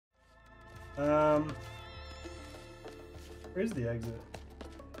Where's the exit?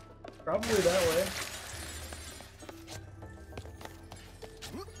 Probably that way.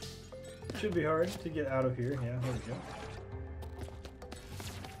 Should be hard to get out of here. Yeah, there we go.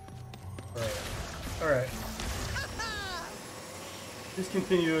 Alright. Alright. Just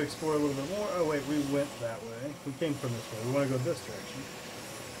continue to explore a little bit more. Oh wait, we went that way. We came from this way. We want to go this direction.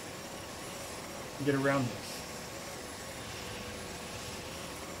 Get around this.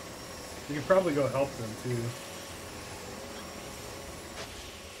 We could probably go help them too.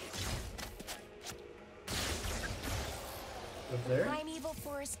 Up there? Primeval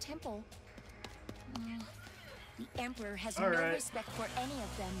Forest Temple. The Emperor has All no right. respect for any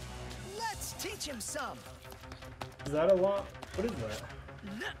of them. Let's teach him some. Is that a lot? What is that?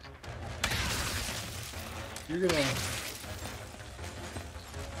 You're gonna...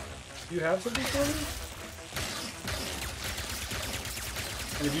 You have something for me?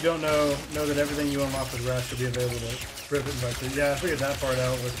 And if you don't know that everything you unlock with Ratchet will be available to rip it and vice versa. Yeah, I figured that part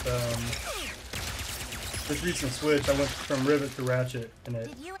out with this recent switch. I went from Rivet to Ratchet, and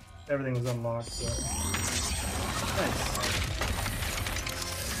everything was unlocked. So nice,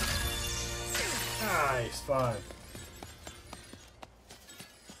 nice 5.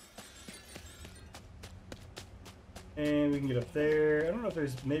 And we can get up there. I don't know if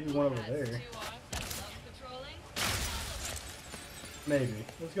there's maybe one over there. Maybe.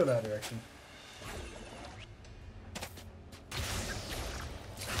 Let's go that direction.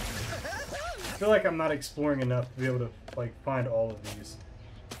 I feel like I'm not exploring enough to be able to like find all of these.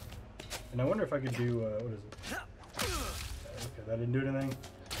 And I wonder if I could do what is it? Okay, that didn't do anything.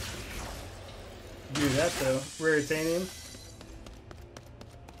 Do that though. Rare titanium.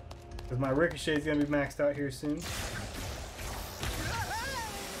 Because my ricochet is gonna be maxed out here soon.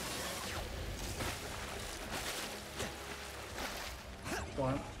 Come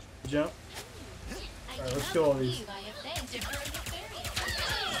on, jump. Alright, let's kill all these.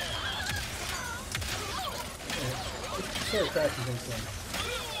 Let's start attacking things then.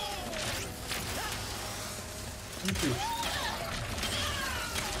 You too.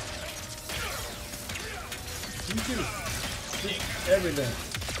 You too. Just everything.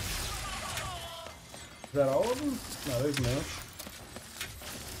 Is that all of them? No, there's no.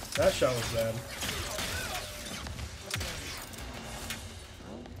 That shot was bad.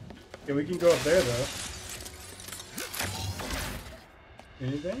 Okay, we can go up there though.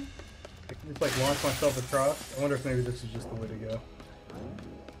 Anything? I can just like launch myself across. I wonder if maybe this is just the way to go.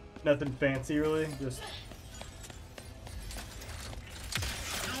 Nothing fancy really, just...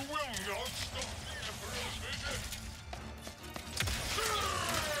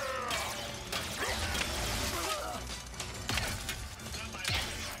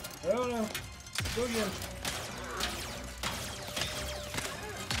 Oh no! Go again!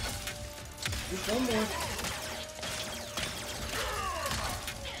 Just one more.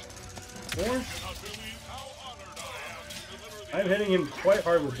 More? I'm hitting him quite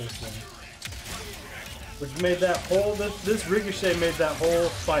hard with this one. Which made that whole, this ricochet made that whole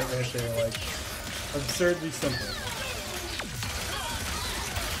fight right there, like, absurdly simple.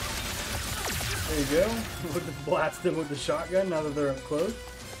 There you go. We'll just blast them with the shotgun now that they're up close.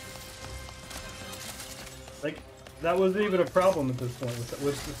 Like, that wasn't even a problem at this point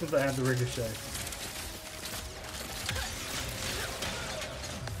since I had the ricochet.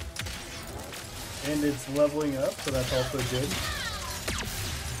 And it's leveling up, so that's also good.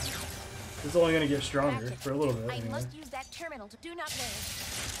 It's only going to get stronger Ratchet, for a little bit. I anyway. must use that terminal to do not worry.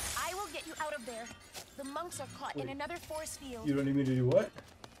 I will get you out of there. The monks are caught in another force field. You don't need me to do what?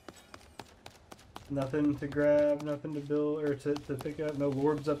 Nothing to grab, nothing to build, or to pick up, no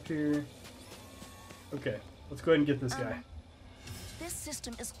orbs up here. Okay, let's go ahead and get this guy. This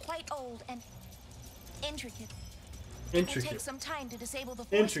system is quite old and intricate. It will Intricate. take some time to disable the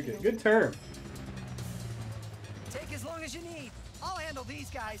force Intricate, field. good term. Take as long as you need. I'll handle these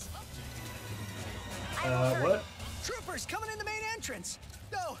guys. I will hurry. What? Troopers coming in the main entrance.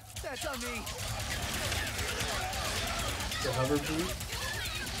 No, that's on me. The hover boot.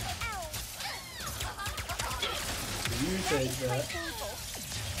 You take that.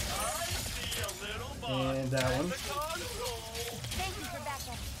 And that one. Thank you for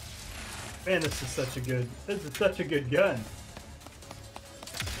backup. Man, this is such a good gun.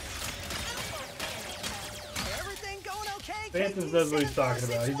 Everything going okay? Phantom knows what he's talking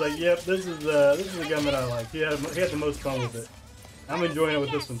about. He's like, yep, this is the gun that I like. He had the most fun with it. I'm enjoying it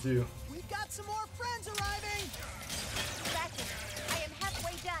with this one too. We've got some more friends arriving. Ratchet, I am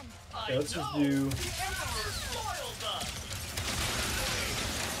halfway done. Okay, let's just do.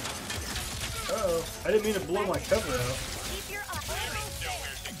 Uh oh, I didn't mean to blow my cover out. Keep your eye.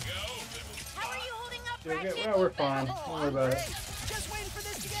 Well, we're fine. Don't worry about it. Just waiting for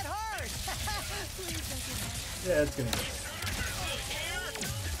this to get hard. Please don't get hard. Yeah, it's gonna get hard.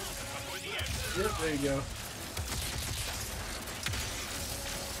 Yep, there you go.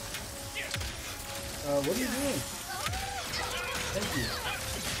 What are you doing? Thank you.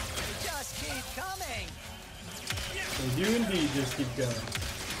 Just keep coming. So you indeed just keep going.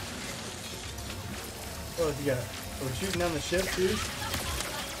 What else you got? We're shooting down the ship, too?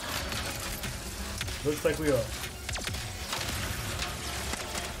 Looks like we are.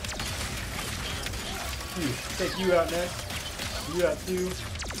 Take you out next. You out too.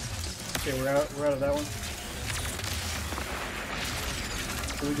 Okay, we're out of that one.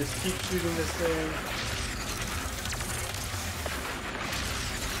 So we just keep shooting this thing.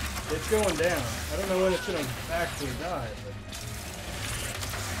 It's going down. I don't know when it's gonna actually die, but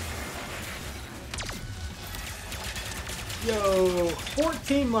yo,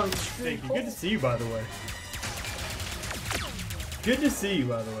 14 months streak. Good to see you, by the way. Good to see you,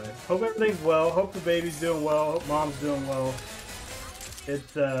 by the way. Hope everything's well. Hope the baby's doing well. Hope mom's doing well.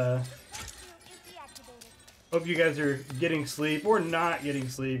 It's hope you guys are getting sleep or not getting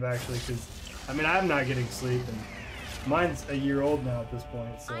sleep, actually, because I mean I'm not getting sleep, and mine's a year old now at this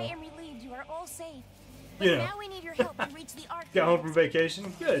point. So I am relieved you are all safe. But yeah. now we need your help to reach the arc. Got home from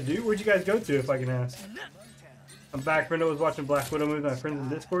vacation. Good, dude. Where'd you guys go to, if I can ask? I'm back. Brenda was watching Black Widow with my friends in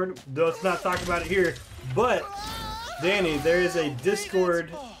Discord. Let's not talk about it here, but Danny, there is a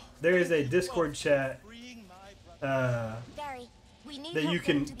Discord. There is a Discord chat Barry, we need that help you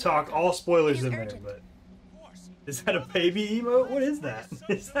can getting to the talk archive. all spoilers It is in there. urgent. But is that a baby emote? What is that?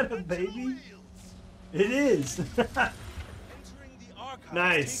 Is that a baby? It is.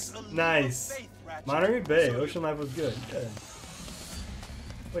 Nice, nice. Monterey Bay. Ocean life was good. Good.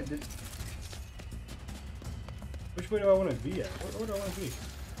 Wait, which way do I want to be at? Where do I want to be?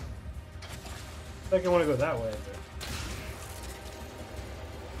 I think I want to go that way.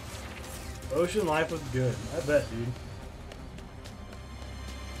 But Ocean life was good. I bet, dude.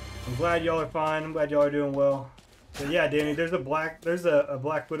 I'm glad y'all are fine. I'm glad y'all are doing well. But yeah, Danny, there's a Black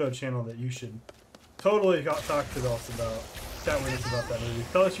Widow channel that you should totally talk to us about. Chat with us about that movie.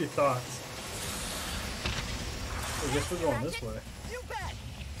 Tell us your thoughts. I guess we're going this way. You bet.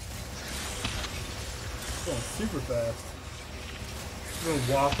 Going super fast. We're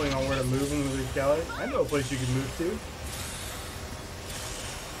waffling on where to move when we leave Cali. I know a place you can move to.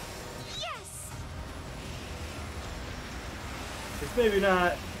 Yes! It's maybe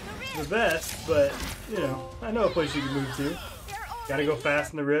not the best, but you know, I know a place you can move to. Gotta go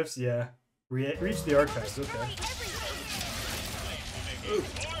fast in the rifts, yeah. Reach the archives, okay. Ooh.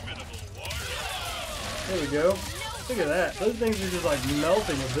 There we go. Look at that. Those things are just like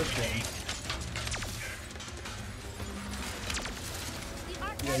melting with this one.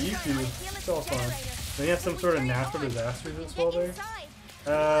 Yeah, YouTube. It's all fun. Then you have some sort of natural disasters as well there.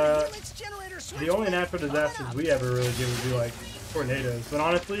 The only natural disasters we ever really get would be like tornadoes. But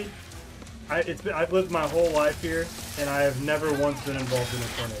honestly, I've lived my whole life here, and I have never once been involved in a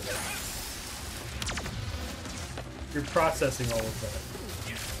tornado. You're processing all of that.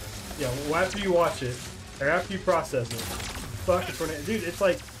 Yeah, well, after you watch it, or after you process it, fuck a tornado. Dude, it's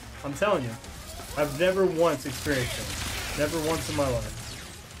like, I'm telling you, I've never once experienced it. Never once in my life.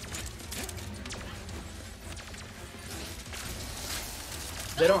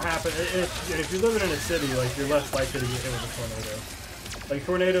 They don't happen. If you're living in a city, like, you're less likely to get hit with a tornado. Like,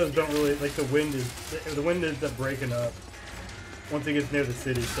 tornadoes don't really, like, the wind ends up breaking up once it gets near the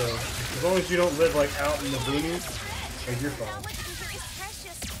city, so as long as you don't live, like, out in the boonies, like, you're fine.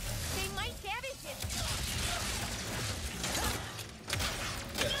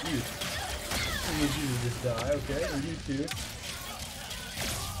 Yeah, you. I need you to just die, okay? And you too.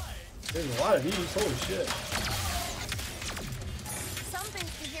 There's a lot of these, holy shit. Some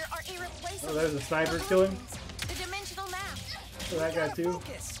things in here are irreplaceable. Oh, there's a sniper killing. The dimensional map. Oh, that guy too.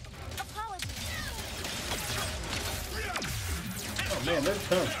 Apologies. Oh man, there's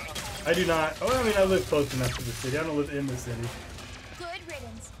tons. I do not. Oh, I mean, I live close enough to the city. I don't live in the city. Good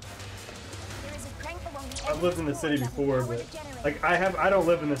riddance. There is a crank along the I've lived in the city before, but like I don't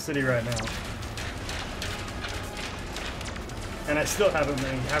live in the city right now, and I still haven't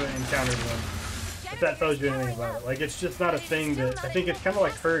encountered one. If that tells you anything about it, like it's just not a thing that I think it's kind of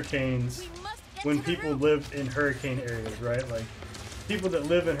like hurricanes. When people live in hurricane areas, right? Like people that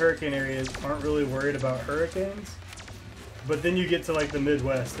live in hurricane areas aren't really worried about hurricanes. But then you get to like the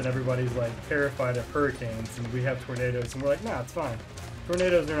Midwest and everybody's like terrified of hurricanes, and we have tornadoes, and we're like, nah, it's fine.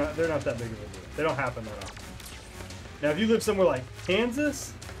 Tornadoes they're not that big of a deal. They don't happen that often. Now if you live somewhere like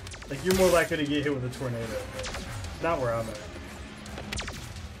Kansas, like you're more likely to get hit with a tornado. But not where I'm at.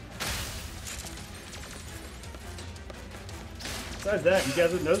 Besides that, you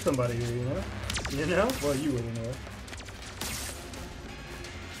guys would know somebody here, you know? You know? Well, you wouldn't know.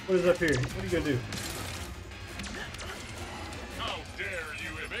 What is up here? What are you gonna do? How dare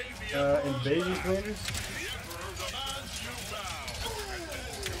you evade the invasion commanders?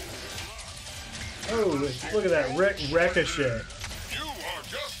 Oh, look at that Ricochet. You are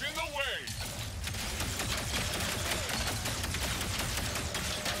just in the way.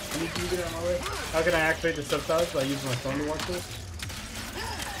 Can you get out of my way? How can I activate the subtitles by using my phone to watch this?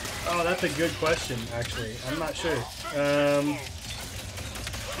 Oh, that's a good question, actually. I'm not sure.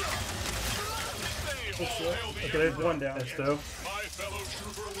 Okay, there's one down there, so.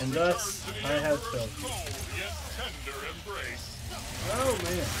 And thus, I have failed. Oh,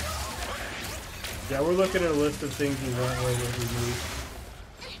 man. Yeah, we're looking at a list of things we want where we need.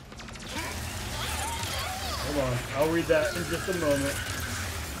 Hold on, I'll read that in just a moment.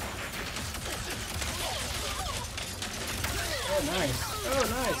 Oh, nice. Oh,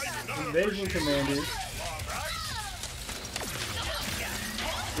 nice. Invasion commanders.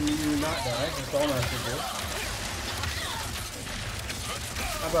 Can you not die? That's all I'm asking for.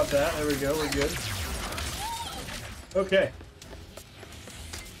 How about that? There we go. We're good. Okay.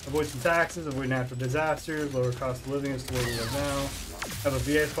 Avoid some taxes, avoid natural disasters, lower cost of living as to where we live now. Have a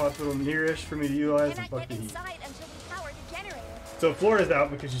VA hospital nearish for me to utilize, and fuck the heat. So Florida's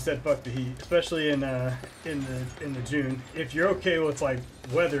out because you said fuck the heat, especially in the June. If you're okay with like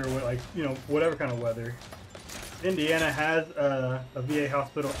weather, with like, you know, whatever kind of weather, Indiana has a VA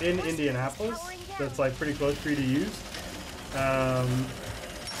hospital in Indianapolis that's like pretty close for you to use.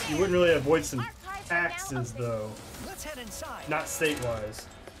 You wouldn't really avoid some taxes though, Let's head inside. not state-wise.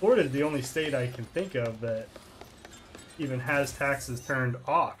 Florida is the only state I can think of that even has taxes turned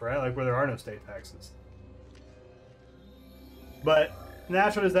off, right? Like where there are no state taxes. But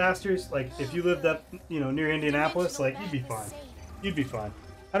natural disasters, like if you lived up, you know, near Indianapolis, like you'd be fine. You'd be fine.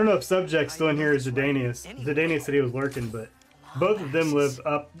 I don't know if Subject's still in here as Zidanius. Zidanius said he was lurking, but both of them live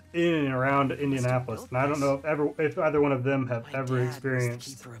up in and around Indianapolis, and I don't know if either one of them have ever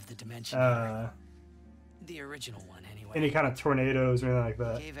experienced The original one, anyway. any kind of tornadoes or anything like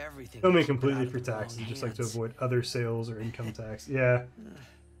that. Gave everything Filming to put completely out for of the wrong taxes, just like to hands. avoid other sales or income tax. Yeah,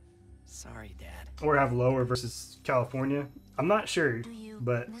 Sorry, Dad. or have lower versus California. I'm not sure, Do you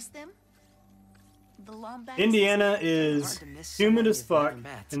but miss them? The Lombats? Indiana Hard is to miss humid someone as you've fuck never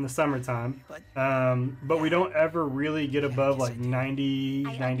met. in the summertime, But but we don't ever really get above like 90,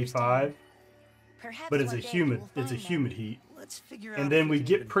 I 95. Perhaps But it's one a day humid, we'll it's a find humid them. heat. let's figure out And if then we can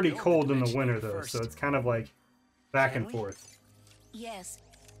get even pretty build a cold in the dimension winter here though, first. so it's kind of like back and Can we? forth. Yes.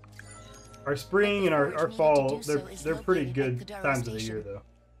 Our spring and our Before we need fall, to do so is they're pretty located good at Kadara times of the Station, year though.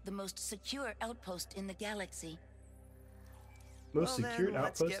 the most secure outpost in the galaxy. Most Well, secured then,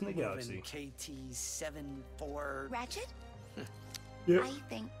 let's outpost in get the moving, galaxy. KT-74. Ratchet? Yep. I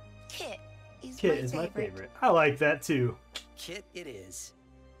think Kit is Kit my is favorite. my favorite. I like that too. Kit it is.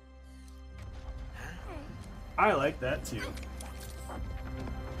 I like that too.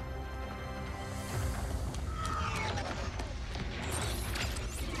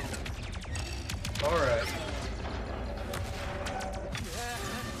 Alright.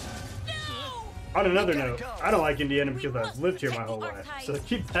 On another note, I don't like Indiana because I've lived here my whole life, so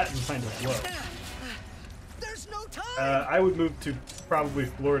keep that in mind as well. There's no time. I would move to probably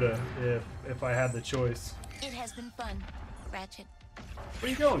Florida if I had the choice. It has been fun, Ratchet. Where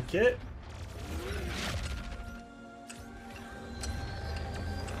you going, Kit?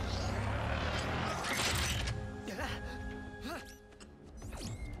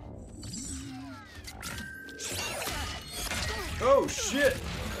 Oh shit!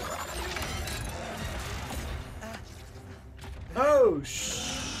 Oh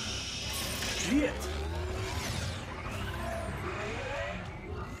shit!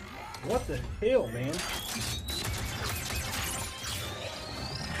 What the hell, man?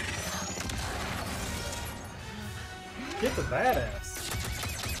 Get the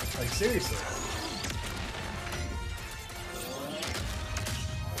badass. Like seriously.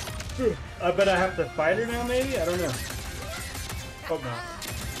 I bet I have to fight her now, maybe? I don't know. Hope not.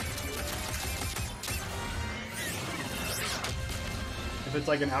 If it's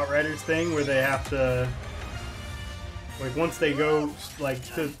like an Outriders thing where they have to, like, once they go like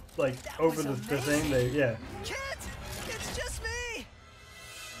to like over the thing, they yeah. Kit, it's just me.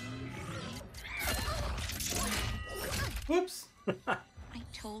 Whoops. I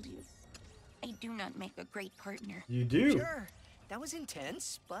told you, I do not make a great partner. You do. Sure, that was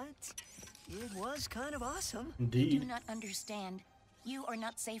intense, but it was kind of awesome. You do Indeed. not understand. You are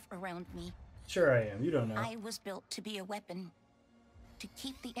not safe around me. Sure I am. You don't know. I was built to be a weapon. to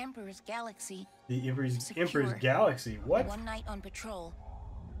keep the Emperor's galaxy The Emperor's secure. galaxy. What? One night on patrol,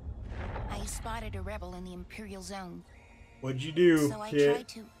 I spotted a rebel in the Imperial Zone. What'd you do, So I kid? tried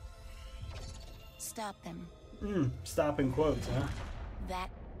to stop them. Stop in quotes, huh? That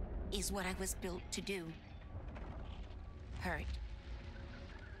is what I was built to do. Hurt.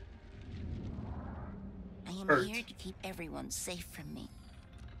 I am Hurt. here to keep everyone safe from me.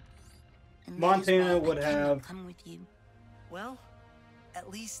 And Montana that is why would I cannot have- come with you. Well, at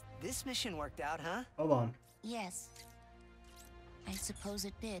least this mission worked out, huh? Hold on. Yes. I suppose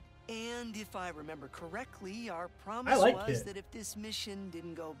it did. And if I remember correctly, our promise like was it. that if this mission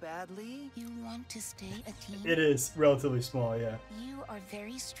didn't go badly... You want to stay a team? It is relatively small, yeah. You are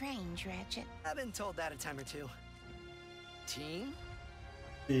very strange, Ratchet. I've been told that a time or two. Team?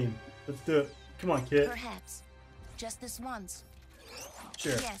 Team. Let's do it. Come on, kid. Perhaps. Just this once.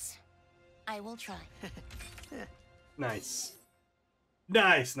 Sure. Yes. I will try. Nice.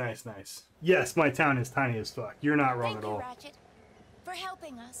 Nice, nice, nice. Yes, my town is tiny as fuck. You're not wrong Thank at you, all. Ratchet, for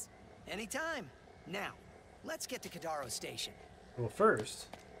helping us. Anytime. Now, let's get to Kadaro Station. Well, first,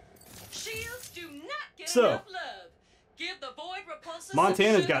 Shields do not get So, enough love. Give the void repulsor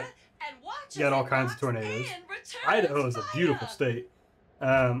Montana's some got- sugar and watch got as all it kinds of rocks tornadoes. and returns Idaho is a beautiful fire. state.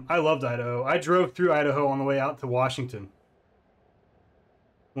 I loved Idaho. I drove through Idaho on the way out to Washington.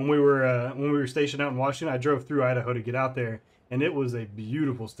 When we were stationed out in Washington, I drove through Idaho to get out there, and it was a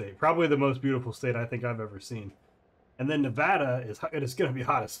beautiful state. Probably the most beautiful state I think I've ever seen. And then Nevada is gonna be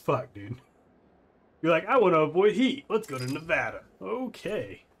hot as fuck, dude. You're like, I want to avoid heat. Let's go to Nevada.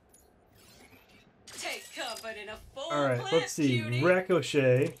 Okay. Take comfort in a full All right. clip, Let's see. cutie.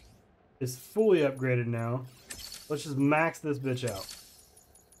 Ricochet is fully upgraded now. Let's just max this bitch out.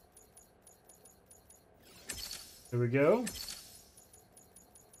 There we go.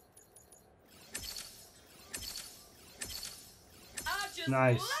 I just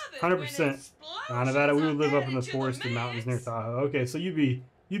Nice. love it 100%. when Nevada, we would explosions live are up in the added to forest and mountains near mix. Tahoe. Okay, so you'd be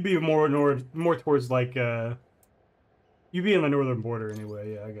more towards like you'd be in the northern border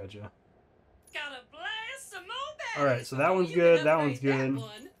anyway. Yeah, I gotcha. Gotta blast some more All right, batteries so that one's before you good, can that one's upgrade that good.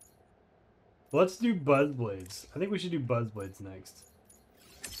 one. Let's do Buzzblades. I think we should do Buzzblades next.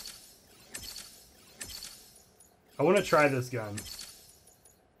 I want to try this gun.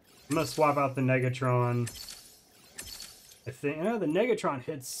 I'm gonna swap out the Negatron. I think the Negatron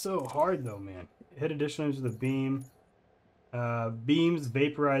hits so hard though, man. Hit additionally to the beam. Beams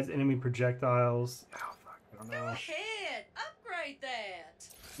vaporize enemy projectiles. Oh fuck, I don't Go know. ahead, upgrade that.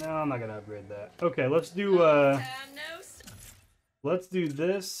 No, I'm not gonna upgrade that. Okay, let's do Long time no see. let's do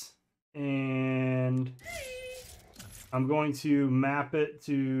this, and I'm going to map it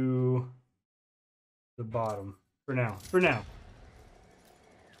to the bottom for now. For now.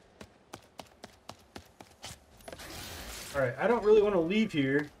 Alright, I don't really want to leave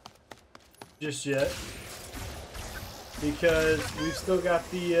here just yet, because we've still got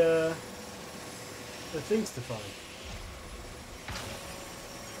the things to find.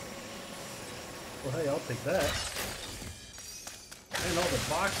 Well, hey, I'll take that. And all the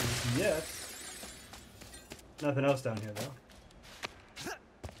boxes, yes. Nothing else down here, though.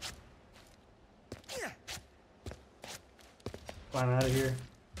 Climb out of here.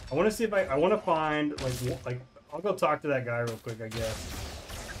 I want to see if I want to find, like, I'll go talk to that guy real quick, I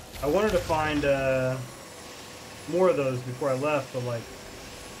guess. I wanted to find more of those before I left, but like,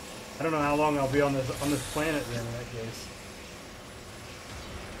 I don't know how long I'll be on this planet then in that case.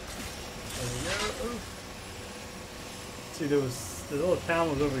 There we go. Oof. See, the little town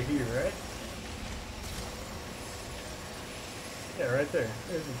was over here, right? Yeah, right there.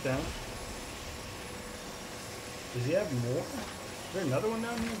 There's the town. Does he have more? Is there another one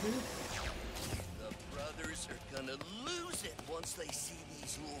down here, dude? The brothers are gonna lose it once they see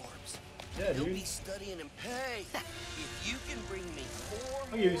these orbs. Yeah, They'll dude. be studying and pay. If you can bring me 4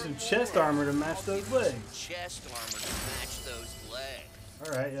 I'll give you some chest armor to match those legs. Chest armor to match those legs.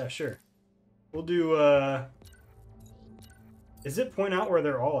 Alright, yeah, sure. We'll do, Is it point out where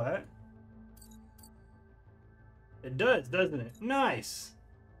they're all at? It does, doesn't it? Nice!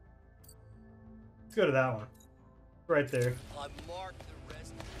 Let's go to that one. Right there. I marked the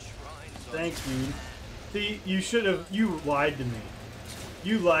rest of the shrines on Thanks, dude. See, you lied to me.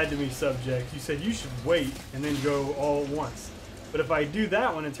 You lied to me, subject. You said you should wait and then go all at once. But if I do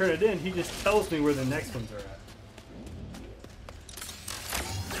that one and turn it in, he just tells me where the next ones are at.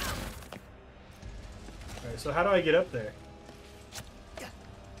 Alright, so how do I get up there?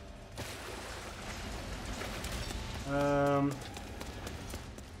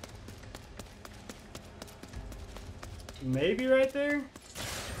 Maybe right there?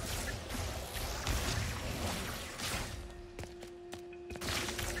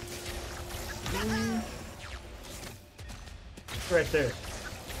 Right there.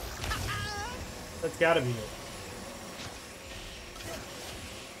 That's gotta be it.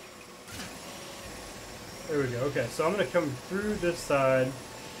 There we go. Okay, so I'm gonna come through this side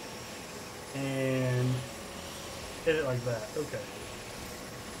and hit it like that. Okay.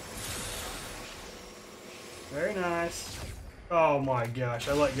 Very nice. Oh my gosh,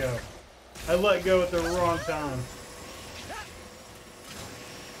 I let go. I let go at the wrong time.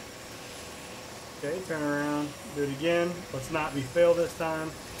 Okay, turn around. Do it again. Let's not be fail this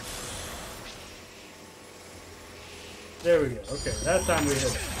time. There we go. Okay, that time we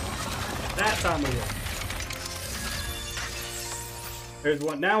hit it. That time we hit it. There's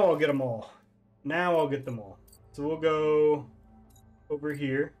one. Now I'll get them all. Now I'll get them all. So we'll go over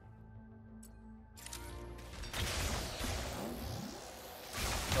here.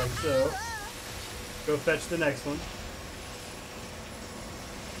 Like so. Go fetch the next one.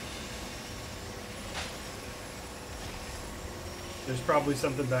 There's probably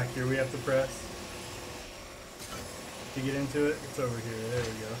something back here we have to press to get into it. It's over here. There we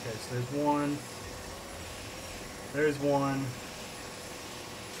go. Okay, so there's one. There's one.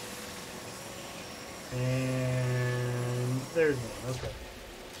 And there's one. Okay.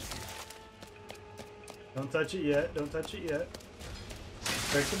 Don't touch it yet. Don't touch it yet.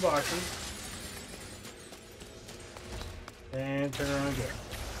 Break the boxes. And turn around and go.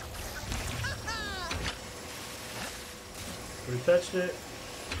 We touched it.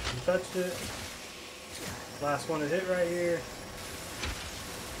 We touched it. Last one to hit right here.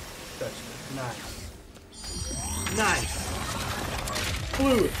 Touched it. Nice. Nice.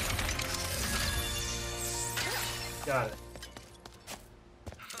 Blew it. Got it.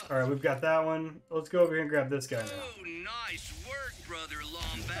 Alright, we've got that one. Let's go over here and grab this guy now. Oh, nice work, Brother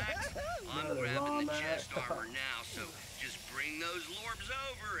Lombax. I'm grabbing the chest armor now, so just bring those lorbs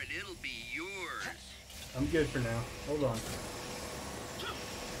over and it'll be yours. I'm good for now. Hold on.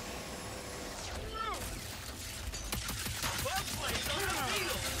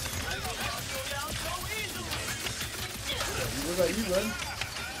 What about you, bud?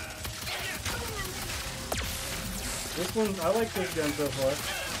 This one, I like this gun so far.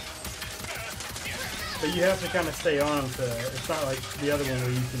 But you have to kind of stay on to, it's not like the other one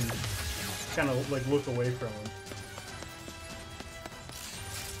where you can kind of like look away from them.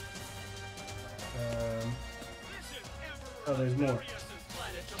 Oh, there's more.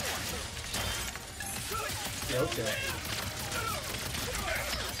 Yeah, okay.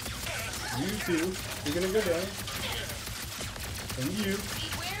 You too. You're gonna go down. And you.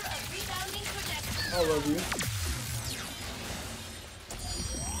 I love you.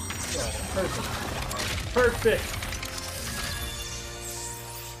 Yeah, perfect. Perfect.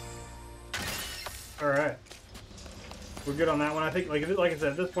 All right. We're good on that one. I think, like I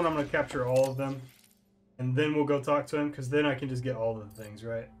said, at this point I'm gonna capture all of them, and then we'll go talk to him, because then I can just get all the things,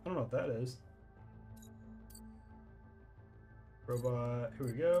 right? I don't know what that is. Robot. Here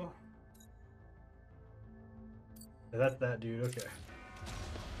we go. Yeah, that's that dude. Okay.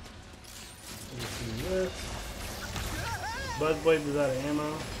 Let's do this. Buzzblade is out of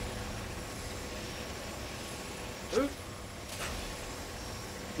ammo. Ooh.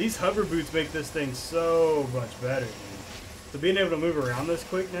 These hover boots make this thing so much better, dude. So being able to move around this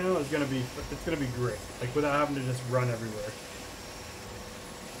quick now is gonna be, it's gonna be great. Like without having to just run everywhere.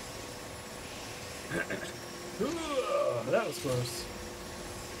 Ooh, that was close.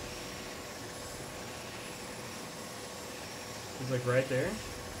 It's like right there.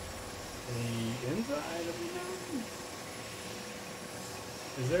 The inside of the mountain?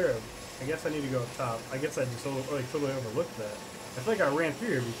 Is there a... I guess I need to go up top. I guess I just totally overlooked that. I feel like I ran through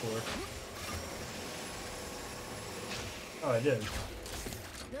here before. Oh, I did.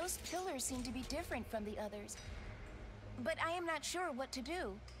 Those pillars seem to be different from the others. But I am not sure what to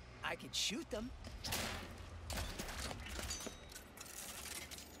do. I could shoot them.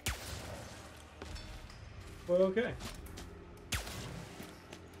 Well, okay.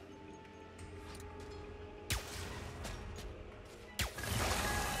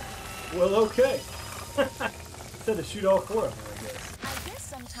 Well, okay. Said to shoot all four of them, I guess. I guess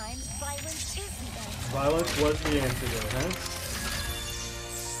sometimes violence is the answer. Violence was the answer there, huh?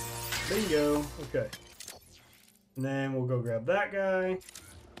 Bingo. Okay. And then we'll go grab that guy.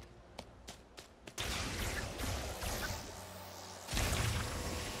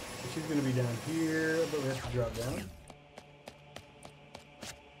 She's gonna be down here, but we have to drop down.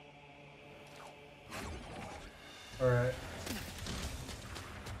 Alright.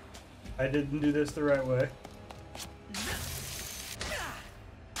 I didn't do this the right way.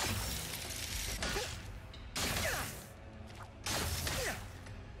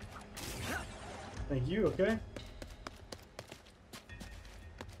 Thank you, okay.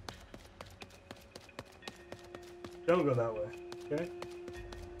 Don't go that way, okay?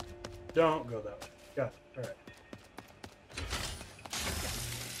 Don't go that way. Got it, alright.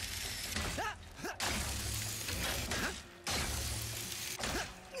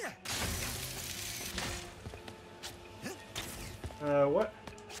 What?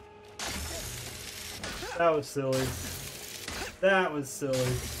 That was silly. That was silly.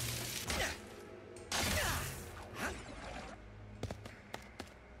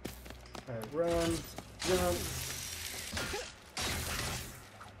 Alright, run, jump.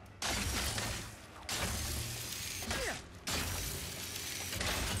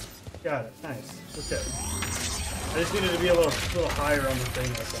 Got it, nice. Okay. I just needed to be a little higher on the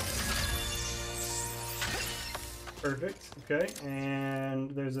thing, that's all. Perfect. Okay,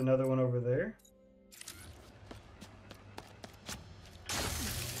 and there's another one over there.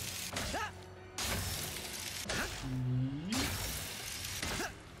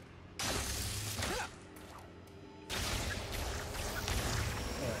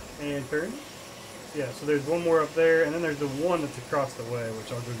 And turn. Yeah, so there's one more up there, and then there's the one that's across the way,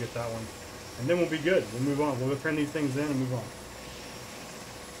 which I'll go get that one. And then we'll be good. We'll move on. We'll go turn these things in and move on.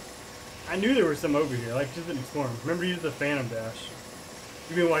 I knew there was some over here. Like, just didn't explore them. Remember to use the Phantom Dash.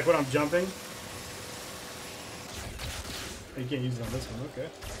 You mean like when I'm jumping? Oh, you can't use it on this one. Okay.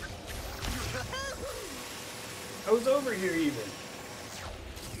 I was over here even.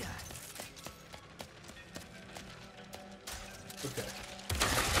 Okay.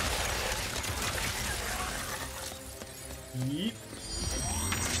 Yeep.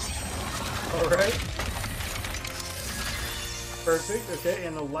 Alright. Perfect. Okay,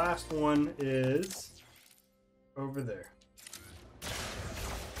 and the last one is over there.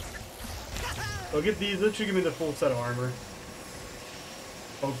 I'll get these. This should give me the full set of armor.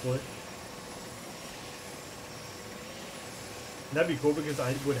 Hopefully. That'd be cool because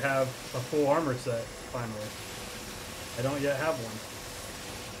I would have a full armor set finally. I don't yet have one.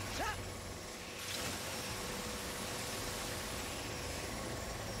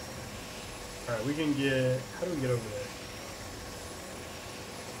 Alright, we can get... How do we get over there?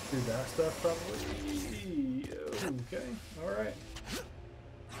 Through that stuff, probably? Okay, alright.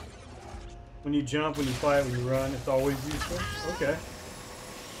 When you jump, when you fight, when you run, it's always useful? Okay.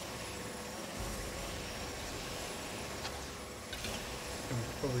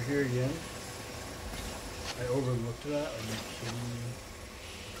 Over here again. I overlooked that. Are you kidding me?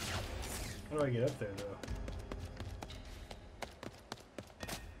 How do I get up there, though?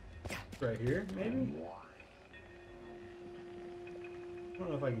 Right here, maybe? I don't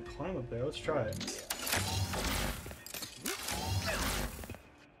know if I can climb up there. Let's try it.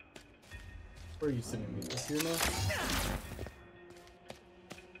 Where are you sitting me? Up here now?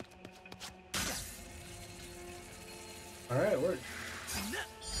 Alright, it worked.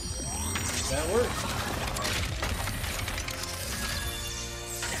 That worked.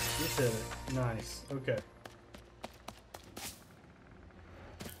 Just hit it. Nice. Okay.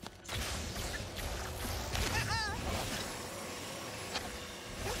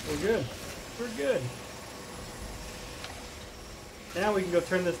 We're good. We're good. Now we can go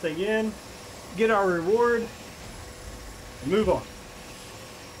turn this thing in, get our reward, and move on.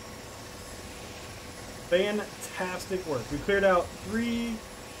 Fantastic work. We cleared out three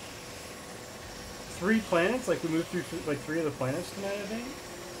planets. Like we moved through like 3 of the planets tonight, I think,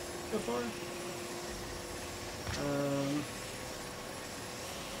 so far.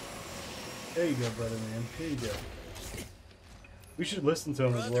 There you go, brother man. There you go. We should listen to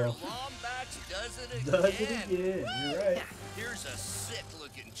him as well. Does it again. You're right. Here's a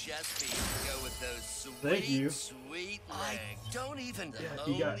sick-looking chest piece to go with those sweet, Thank you. Sweet legs. I don't even. Yeah,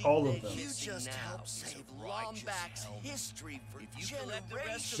 you got all of them. You just helped save Lombax's history for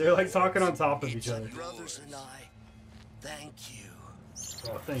generations. They're like talking on top of each other. Brothers and I, thank you.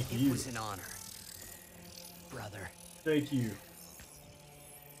 Oh, thank It you. was an honor, brother. Thank you.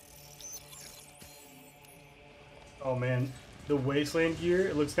 Oh man, the wasteland gear,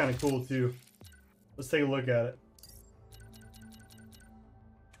 it looks kind of cool too. Let's take a look at it.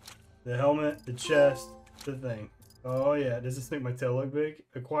 The helmet, the chest, the thing. Oh yeah, does this make my tail look big?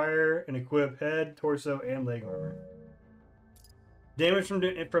 Acquire and equip head, torso, and leg armor. Damage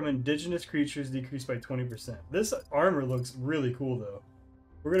from indigenous creatures decreased by 20%. This armor looks really cool though.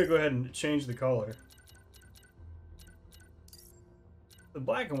 We're gonna go ahead and change the color. The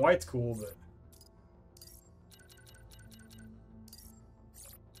black and white's cool, but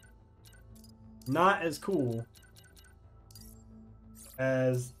not as cool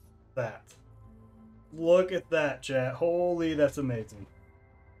as that. Look at that, chat. Holy, that's amazing.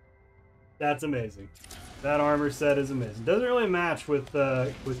 That's amazing. That armor set is amazing. Doesn't really match with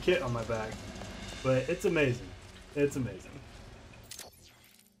kit on my back, but it's amazing. It's amazing.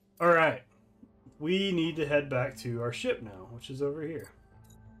 All right, we need to head back to our ship now, which is over here.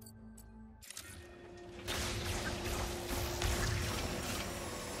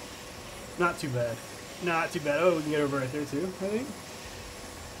 Not too bad. Not too bad. Oh, we can get over right there too, I think.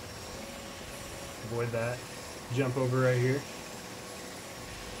 Avoid that. Jump over right here.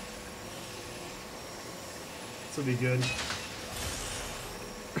 This will be good.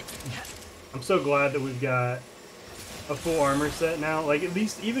 I'm so glad that we've got a full armor set now. Like, at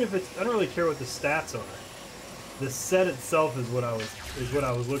least, even if it's, I don't really care what the stats are. The set itself is what I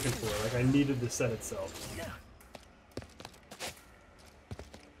was looking for. Like, I needed the set itself.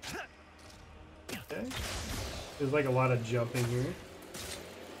 Okay. There's like a lot of jumping here.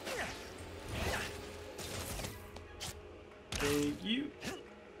 Thank you.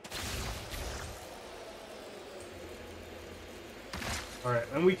 Alright,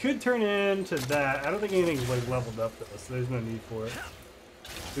 and we could turn into that. I don't think anything's like leveled up though, so there's no need for it.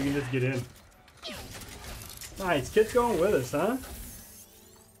 We can just get in. Nice, Kit's going with us, huh?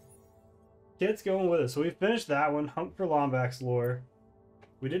 Kit's going with us. So we finished that one, Hunt for Lombax lore.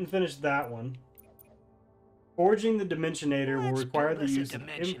 We didn't finish that one. Forging the Dimensionator will require the use of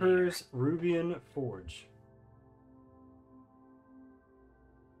Emperor's Rubian Forge.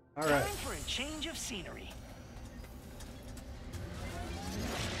 Alright. Time for a change of scenery.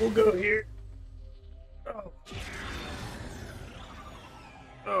 We'll go here. Oh.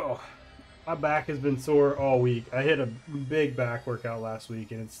 Oh. My back has been sore all week. I hit a big back workout last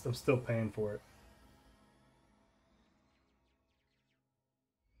week and I'm still paying for it.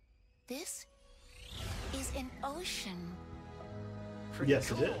 This is an ocean. Pretty Yes,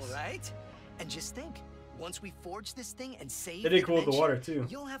 cool, it is. Right? And just think, once we forge this thing and save It did cool with the water too.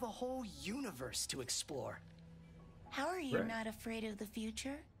 you'll have a whole universe to explore. How are you Right. not afraid of the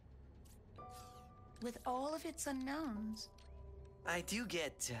future? With all of its unknowns. I do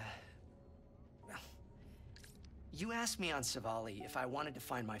get, well, you asked me on Savali if I wanted to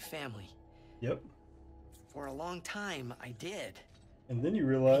find my family. Yep. For a long time, I did. And then you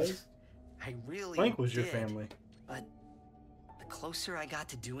realize I really Clank was your did. family. But the closer I got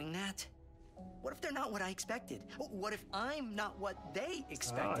to doing that, what if they're not what I expected? What if I'm not what they Ah,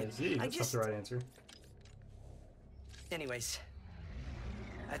 expected? I see. That's not the right answer. Anyways,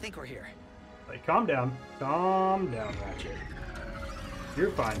 I think we're here. Like, calm down. Calm down, Ratchet.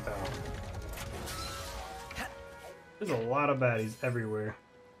 You're fine, pal. There's a lot of baddies everywhere.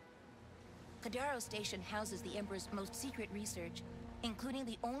 Kadaro Station houses the Emperor's most secret research, including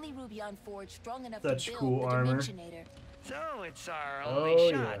the only Rubion forge strong enough Such to build cool the armor. Dimensionator. So it's our Oh, only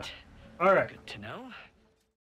yeah. shot. Alright. Good to know.